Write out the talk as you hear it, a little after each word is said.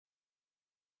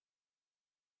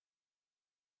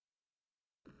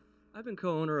I've been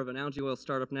co-owner of an algae oil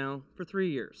startup now for 3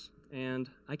 years, and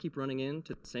I keep running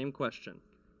into the same question.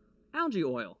 Algae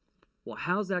oil. Well,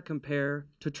 how's that compare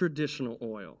to traditional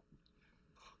oil?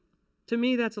 To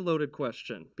me, that's a loaded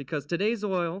question, because today's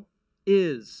oil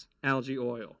is algae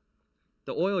oil.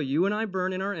 The oil you and I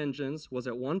burn in our engines was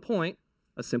at one point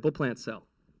a simple plant cell.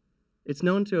 It's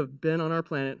known to have been on our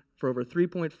planet for over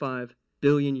 3.5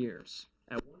 billion years.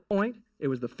 At one point, it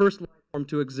was the first life form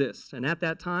to exist, and at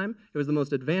that time, it was the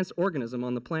most advanced organism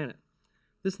on the planet.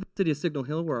 This is the city of Signal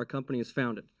Hill where our company is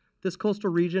founded. This coastal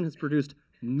region has produced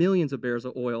millions of barrels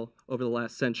of oil over the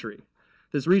last century.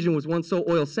 This region was once so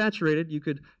oil saturated you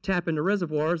could tap into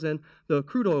reservoirs and the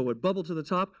crude oil would bubble to the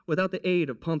top without the aid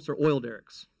of pumps or oil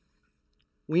derricks.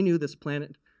 We knew this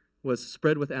planet was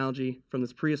spread with algae from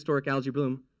this prehistoric algae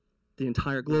bloom the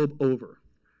entire globe over.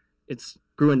 It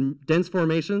grew in dense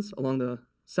formations along the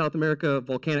South America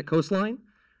volcanic coastline,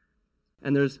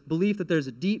 and there's belief that there's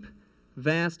a deep,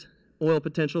 vast oil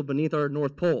potential beneath our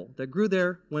North Pole that grew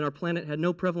there when our planet had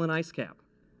no prevalent ice cap.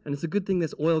 And it's a good thing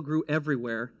this oil grew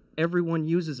everywhere. Everyone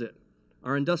uses it.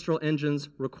 Our industrial engines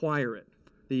require it.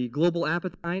 The global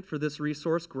appetite for this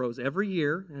resource grows every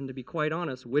year, and to be quite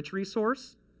honest, which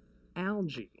resource?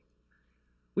 Algae.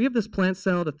 We have this plant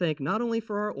cell to thank not only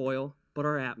for our oil, but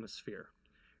our atmosphere.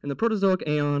 In the Proterozoic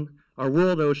Aeon, our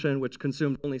world ocean, which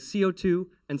consumed only CO2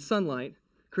 and sunlight,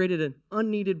 created an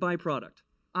unneeded byproduct,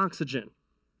 oxygen.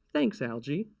 Thanks,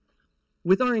 algae.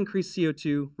 With our increased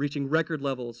CO2 reaching record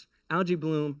levels, algae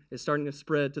bloom is starting to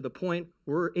spread to the point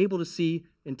where we're able to see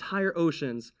entire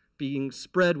oceans being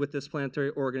spread with this planetary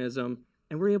organism,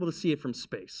 and we're able to see it from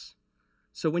space.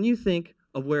 So when you think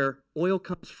of where oil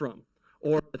comes from,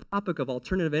 or the topic of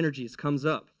alternative energies comes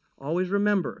up, always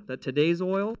remember that today's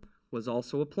oil was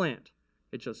also a plant.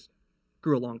 It just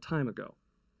grew a long time ago.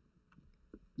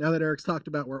 Now that Eric's talked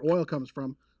about where oil comes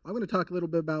from, I'm going to talk a little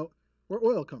bit about where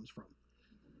oil comes from.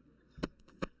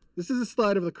 This is a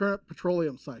slide of the current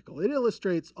petroleum cycle. It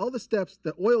illustrates all the steps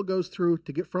that oil goes through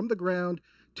to get from the ground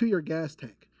to your gas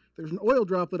tank. There's an oil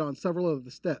droplet on several of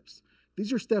the steps.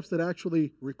 These are steps that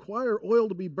actually require oil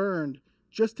to be burned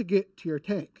just to get to your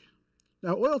tank.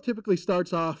 Now, oil typically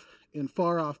starts off in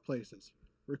far-off places,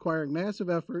 requiring massive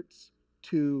efforts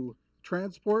to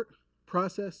transport,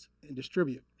 process, and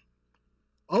distribute.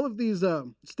 All of these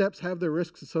steps have their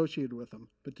risks associated with them,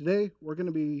 but today we're going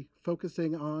to be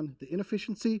focusing on the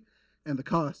inefficiency and the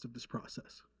cost of this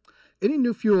process. Any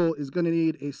new fuel is going to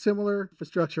need a similar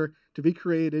infrastructure to be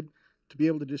created to be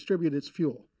able to distribute its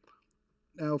fuel.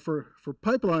 Now, for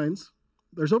pipelines,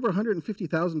 there's over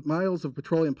 150,000 miles of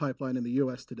petroleum pipeline in the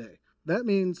U.S. today. That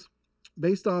means,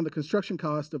 based on the construction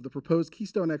cost of the proposed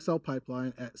Keystone XL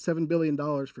pipeline at $7 billion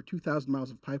for 2,000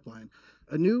 miles of pipeline,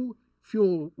 a new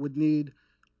fuel would need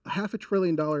a $500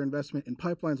 billion investment in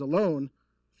pipelines alone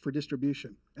for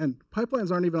distribution. And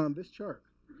pipelines aren't even on this chart.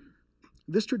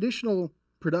 This traditional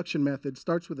production method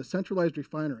starts with a centralized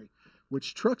refinery,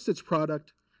 which trucks its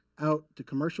product out to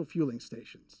commercial fueling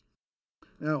stations.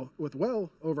 Now, with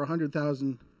well over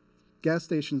 100,000 gas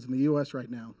stations in the U.S.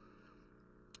 right now,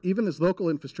 even this local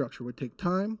infrastructure would take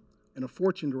time and a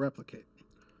fortune to replicate.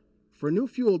 For a new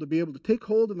fuel to be able to take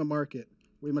hold in the market,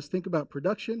 we must think about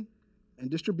production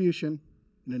and distribution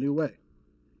in a new way.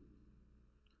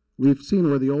 We've seen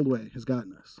where the old way has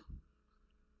gotten us.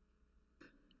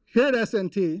 Here at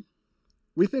SNT,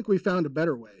 we think we found a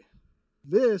better way.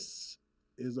 This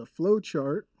is a flow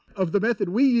chart of the method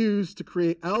we use to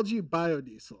create algae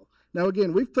biodiesel. Now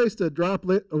again, we've placed a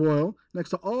droplet of oil next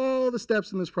to all the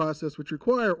steps in this process which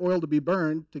require oil to be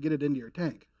burned to get it into your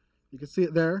tank. You can see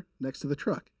it there next to the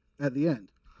truck at the end.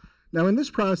 Now in this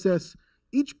process,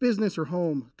 each business or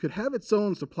home could have its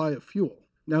own supply of fuel.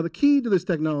 Now the key to this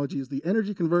technology is the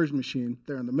energy conversion machine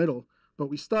there in the middle, but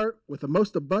we start with the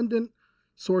most abundant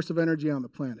source of energy on the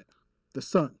planet, the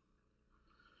sun.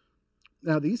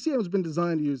 Now the ECM has been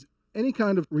designed to use any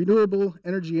kind of renewable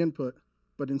energy input,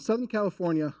 but in Southern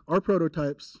California, our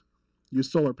prototypes use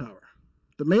solar power.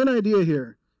 The main idea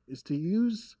here is to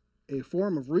use a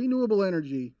form of renewable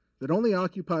energy that only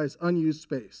occupies unused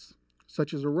space,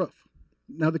 such as a roof.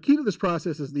 Now, the key to this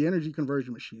process is the energy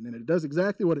conversion machine, and it does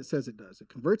exactly what it says it does. It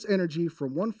converts energy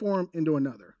from one form into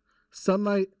another,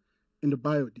 sunlight into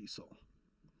biodiesel.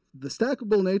 The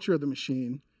stackable nature of the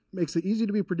machine makes it easy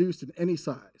to be produced in any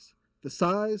size. The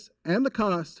size and the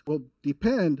cost will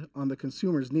depend on the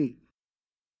consumer's need.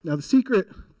 Now, the secret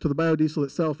to the biodiesel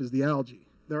itself is the algae.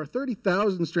 There are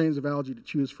 30,000 strains of algae to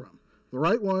choose from. The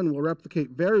right one will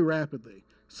replicate very rapidly,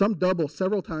 some double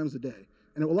several times a day,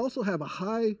 and it will also have a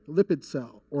high lipid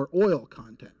cell or oil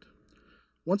content.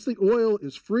 Once the oil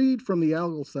is freed from the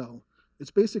algal cell, It's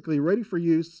basically ready for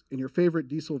use in your favorite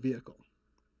diesel vehicle.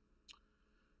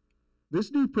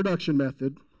 This new production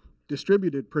method,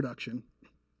 distributed production,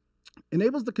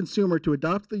 enables the consumer to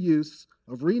adopt the use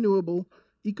of renewable,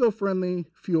 eco-friendly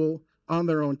fuel on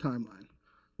their own timeline,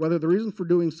 whether the reason for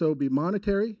doing so be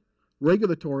monetary,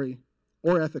 regulatory,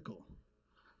 or ethical.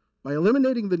 By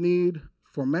eliminating the need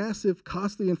for massive,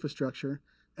 costly infrastructure,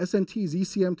 SNT's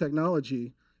ECM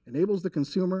technology enables the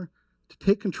consumer to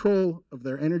take control of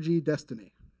their energy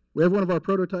destiny. We have one of our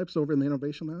prototypes over in the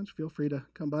Innovation Lounge. Feel free to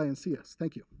come by and see us.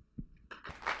 Thank you.